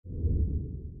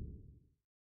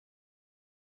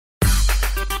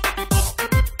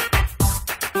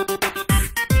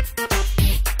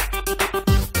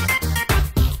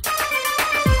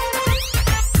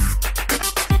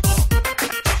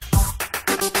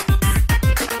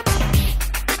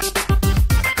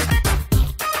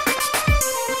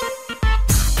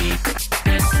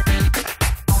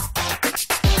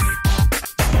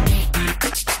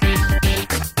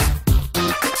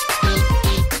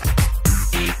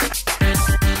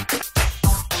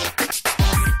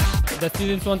the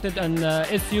students wanted an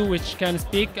SU which can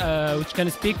speak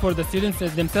for the students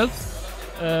themselves.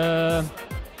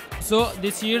 So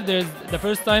this year, there's the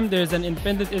first time there's an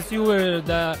independent SU where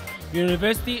the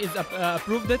university is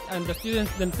approved it, and the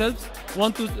students themselves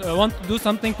want to do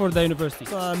something for the university.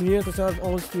 So I'm here to serve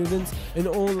all students in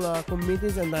all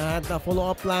committees, and I had a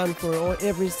follow-up plan for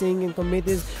everything in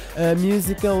committees,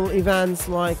 musical events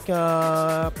like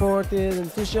parties and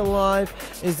social life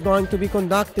is going to be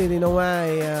conducted in a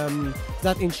way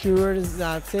that ensures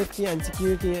that safety and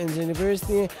security in the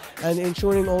university, and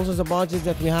ensuring also the budget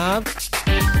that we have.